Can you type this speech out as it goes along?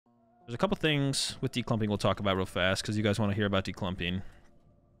There's a couple things with declumping we'll talk about real fast because you guys want to hear about declumping.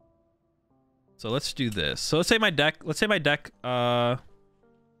 So let's do this. So let's say my deck, give me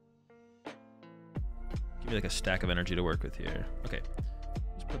like a stack of energy to work with here. Okay,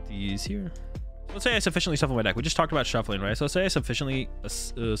 just put these here. So let's say I sufficiently shuffle my deck. We just talked about shuffling, right? So let's say I sufficiently.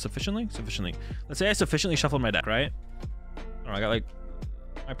 Let's say I sufficiently shuffled my deck, right? I got like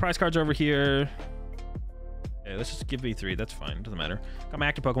my prize cards over here. Okay, let's just give me 3. That's fine. Doesn't matter. Got my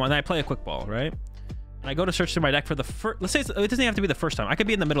active Pokemon. Then I play a quick ball, right? And I go to search through my deck for the first. Let's say it doesn't have to be the first time. I could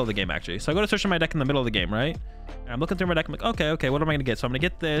be in the middle of the game actually. So I go to search through my deck in the middle of the game, right? And I'm looking through my deck. I'm like, okay, what am I gonna get? So I'm gonna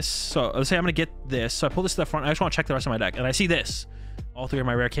get this. So let's say I'm gonna get this. So I pull this to the front. I just want to check the rest of my deck, and I see this. All 3 of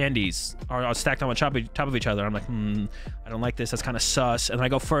my rare candies are stacked on top of each other. I'm like, I don't like this. That's kind of sus. And then I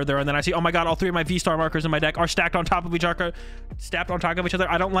go further, and then I see, oh my god, all 3 of my V-star markers in my deck are stacked on top of each other.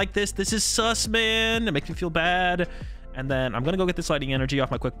 I don't like this. This is sus, man. It makes me feel bad. And then I'm gonna go get this lightning energy off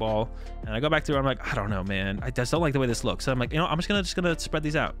my quick ball, and I go back through. I'm like, I don't know, man. I just don't like the way this looks. So I'm like, you know, I'm just gonna spread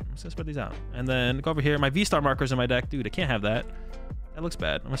these out. And then go over here. My V-star markers in my deck, dude. I can't have that. That looks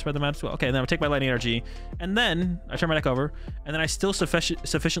bad. I'm gonna spread them out as well. Okay, and then I'm gonna take my lightning energy, and then I turn my deck over, and then I still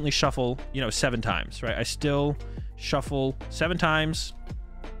sufficiently shuffle, 7 times, right? I still shuffle 7 times.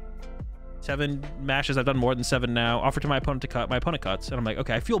 7 mashes. I've done more than 7 now. Offer to my opponent to cut. My opponent cuts, and I'm like,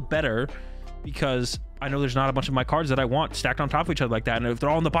 okay, I feel better because I know there's not a bunch of my cards that I want stacked on top of each other like that. And if they're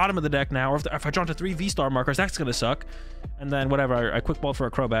all on the bottom of the deck now, or if I draw to 3 V-star markers, that's gonna suck. And then whatever, I quick ball for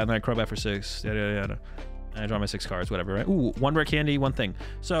a Crobat, and then I Crobat for 6. Yada. And I draw my 6 cards, whatever, right? Ooh, 1 rare candy, 1 thing.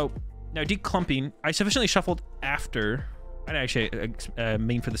 So now declumping, I sufficiently shuffled after. I didn't actually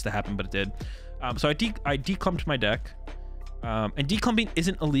mean for this to happen, but it did. So I declumped my deck. And declumping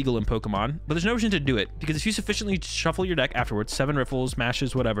isn't illegal in Pokemon, but there's no reason to do it, because if you sufficiently shuffle your deck afterwards, 7 riffles,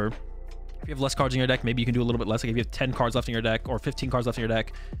 mashes, whatever. If you have less cards in your deck, maybe you can do a little bit less. Like if you have 10 cards left in your deck or 15 cards left in your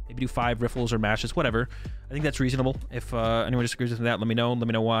deck, maybe do 5 riffles or mashes, whatever. I think that's reasonable. If anyone disagrees with that, let me know. Let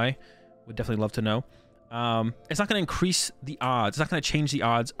me know why. Would definitely love to know. It's not going to increase the odds. It's not going to change the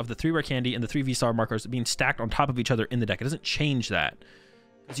odds of the 3 rare candy and the 3 V-star markers being stacked on top of each other in the deck. It doesn't change that.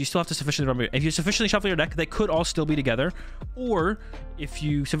 Because you still have to sufficiently... If you sufficiently shuffle your deck, they could all still be together. Or if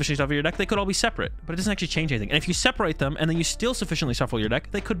you sufficiently shuffle your deck, they could all be separate. But it doesn't actually change anything. And if you separate them and then you still sufficiently shuffle your deck,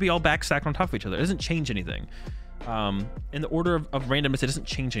 they could be all back stacked on top of each other. It doesn't change anything. In the order of randomness, it doesn't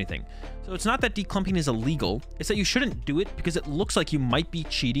change anything. So it's not that declumping is illegal. It's that you shouldn't do it because it looks like you might be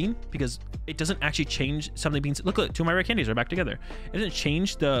cheating, because it doesn't actually change something being... Look, 2 of my rare candies are back together. It doesn't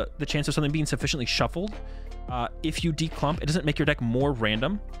change the chance of something being sufficiently shuffled. If you declump, it doesn't make your deck more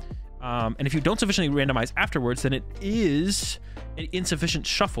random. And if you don't sufficiently randomize afterwards, then it is an insufficient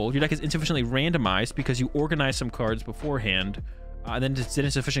shuffle. Your deck is insufficiently randomized because you organized some cards beforehand, and then it's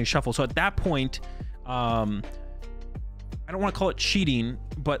insufficiently shuffled. So at that point, I don't want to call it cheating,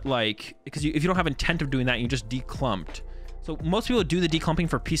 but like, because if you don't have intent of doing that, you just declumped. So most people do the declumping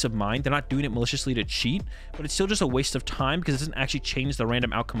for peace of mind. They're not doing it maliciously to cheat, but it's still just a waste of time because it doesn't actually change the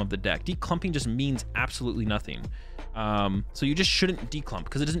random outcome of the deck. Declumping just means absolutely nothing. So you just shouldn't declump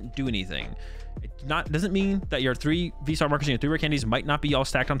because it doesn't do anything. It doesn't mean that your 3 V-star markers and your 3 rare candies might not be all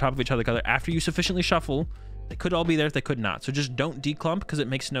stacked on top of each other after you sufficiently shuffle. They could all be there, they could not. So just don't declump because it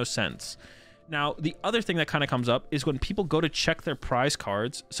makes no sense. Now, the other thing that kind of comes up is when people go to check their prize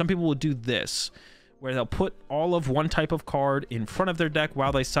cards, some people will do this, where they'll put all of one type of card in front of their deck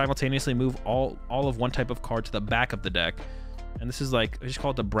while they simultaneously move all of one type of card to the back of the deck. And this is like, I just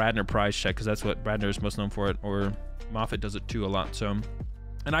call it the Bradner prize check because that's what Bradner is most known for it, or Moffat does it too a lot. So,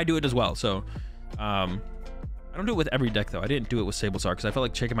 and I do it as well. So, I don't do it with every deck though. I didn't do it with Sablezar because I felt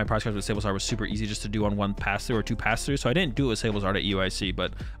like checking my prize cards with Sablezar was super easy just to do on 1 pass-through or 2 pass-throughs. So I didn't do it with Sablezar at UIC,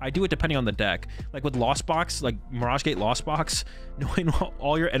 but I do it depending on the deck. Like with Lost Box, like Mirage Gate Lost Box, knowing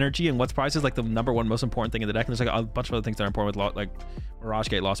all your energy and what's prized is like the #1 most important thing in the deck. And there's like a bunch of other things that are important with like Mirage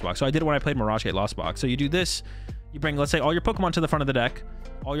Gate Lost Box. So I did it when I played Mirage Gate Lost Box. So you do this, you bring, let's say, all your Pokemon to the front of the deck,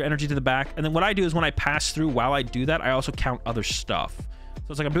 all your energy to the back. And then what I do is when I pass through, while I do that, I also count other stuff.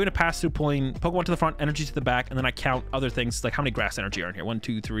 So it's like I'm doing a pass through, pulling Pokemon to the front, energy to the back, and then I count other things, like how many grass energy are in here. 1,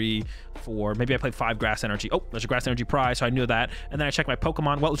 2, 3, 4. Maybe I play 5 grass energy. Oh, there's a grass energy prize, so I knew that. And then I check my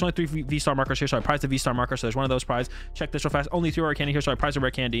Pokemon. Well, there's only 3 V-star markers here, so I prize the V-star marker. So there's one of those prize. Check this real fast. Only 3 rare candy here, so I prize a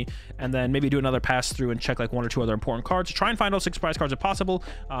rare candy. And then maybe do another pass through and check like 1 or 2 other important cards. Try and find all 6 prize cards if possible.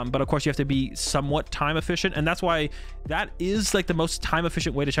 But of course, you have to be somewhat time efficient, and that's why that is like the most time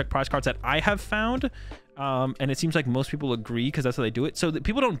efficient way to check prize cards that I have found. And it seems like most people agree because that's how they do it. So that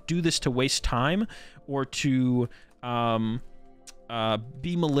people don't do this to waste time or to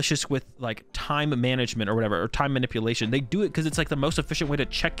be malicious with like time management or whatever, or time manipulation. They do it because it's like the most efficient way to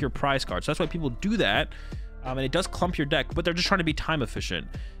check your prize cards. So that's why people do that. and it does clump your deck, but they're just trying to be time efficient.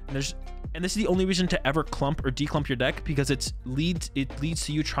 And this is the only reason to ever clump or declump your deck, because it leads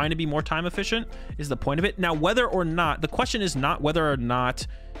to you trying to be more time efficient is the point of it. Now, whether or not, the question is not whether or not,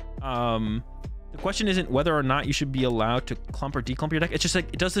 the question isn't whether or not you should be allowed to clump or declump your deck. It's just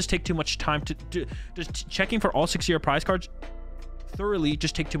like, does this take too much time to just checking for all 6 of your prize cards thoroughly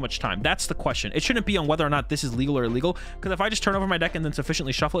just take too much time? That's the question. It shouldn't be on whether or not this is legal or illegal, because if I just turn over my deck and then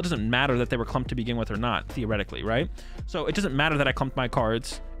sufficiently shuffle, it doesn't matter that they were clumped to begin with or not, theoretically, right? So it doesn't matter that I clumped my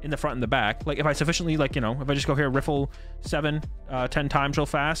cards in the front and the back. Like if I sufficiently, like, you know, if I just go here, riffle 10 times real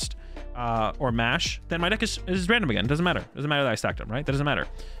fast, or mash, then my deck is random again. It doesn't matter. It doesn't matter that I stacked them, right? That doesn't matter.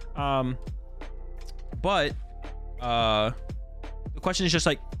 But the question is just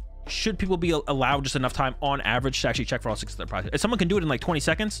like, should people be allowed just enough time on average to actually check for all 6 of their prize cards? If someone can do it in like 20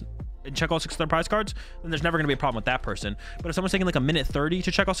 seconds and check all 6 of their prize cards, then there's never going to be a problem with that person. But if someone's taking like a minute 30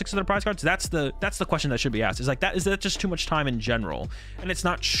 to check all 6 of their prize cards, that's the question that should be asked. Is that just too much time in general? And it's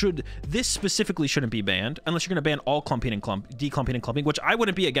not, this specifically shouldn't be banned unless you're going to ban all clumping and declumping and clumping, which I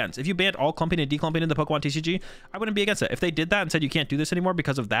wouldn't be against. If you banned all clumping and declumping in the Pokemon TCG, I wouldn't be against it. If they did that and said you can't do this anymore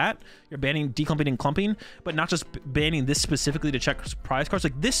because of that, you're banning declumping and clumping, but not just banning this specifically to check prize cards.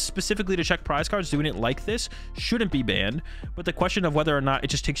 Like this specifically to check prize cards, doing it like this shouldn't be banned. But the question of whether or not it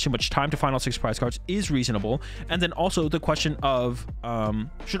just takes too much time to find all 6 prize cards is reasonable. And then also the question of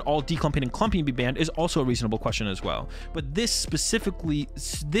should all declumping and clumping be banned is also a reasonable question as well. But this specific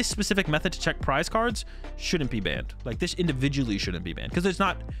method to check prize cards shouldn't be banned. Like this individually shouldn't be banned, because there's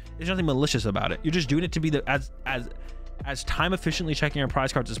nothing malicious about it. You're just doing it to be as time efficiently checking your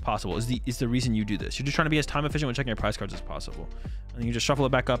prize cards as possible is the reason you do this. You're just trying to be as time efficient when checking your prize cards as possible, and you just shuffle it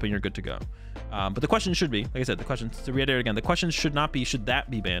back up and you're good to go. But the question should be, like I said, the question, to reiterate again, the question should not be should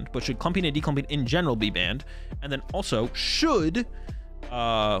that be banned, but should clumping and declumping in general be banned? And then also should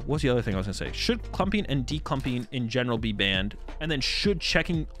what's the other thing I was gonna say? Should clumping and declumping in general be banned? And then should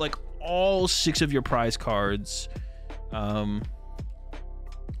checking like all 6 of your prize cards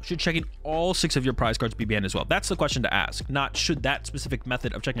should checking all 6 of your prize cards be banned as well? That's the question to ask, not should that specific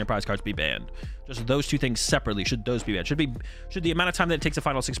method of checking your prize cards be banned. Just those two things separately, should those be banned? Should the amount of time that it takes to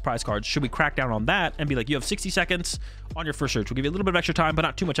find all 6 prize cards, should we crack down on that and be like, you have 60 seconds on your first search. We'll give you a little bit of extra time, but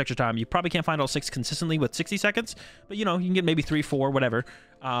not too much extra time. You probably can't find all 6 consistently with 60 seconds, but you know, you can get maybe 3, 4, whatever.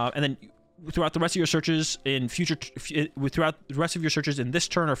 And then throughout the rest of your searches in throughout the rest of your searches in this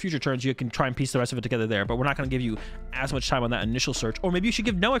turn or future turns, you can try and piece the rest of it together there, but we're not going to give you as much time on that initial search. Or maybe you should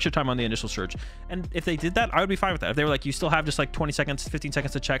give no extra time on the initial search, and if they did that, I would be fine with that. If they were like, you still have just like 20 seconds 15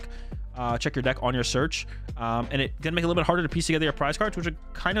 seconds to check your deck on your search, and it gonna make it a little bit harder to piece together your prize cards, which would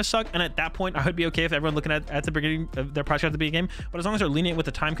kind of suck. And at that point, I would be okay if everyone looking at the beginning of their prize cards at the beginning of the game, but as long as they're lenient with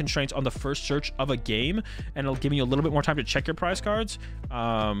the time constraints on the first search of a game, and it'll give you a little bit more time to check your prize cards,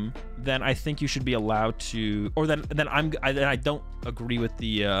 then I think you should be allowed to, or then I don't agree with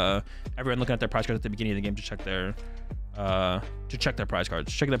the everyone looking at their prize cards at the beginning of the game to check their prize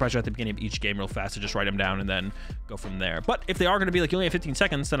cards. Checking their prize cards at the beginning of each game real fast to just write them down and then go from there. But if they are going to be like, you only have 15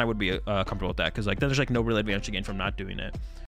 seconds, then I would be comfortable with that, because like then there's like no real advantage to gain from not doing it.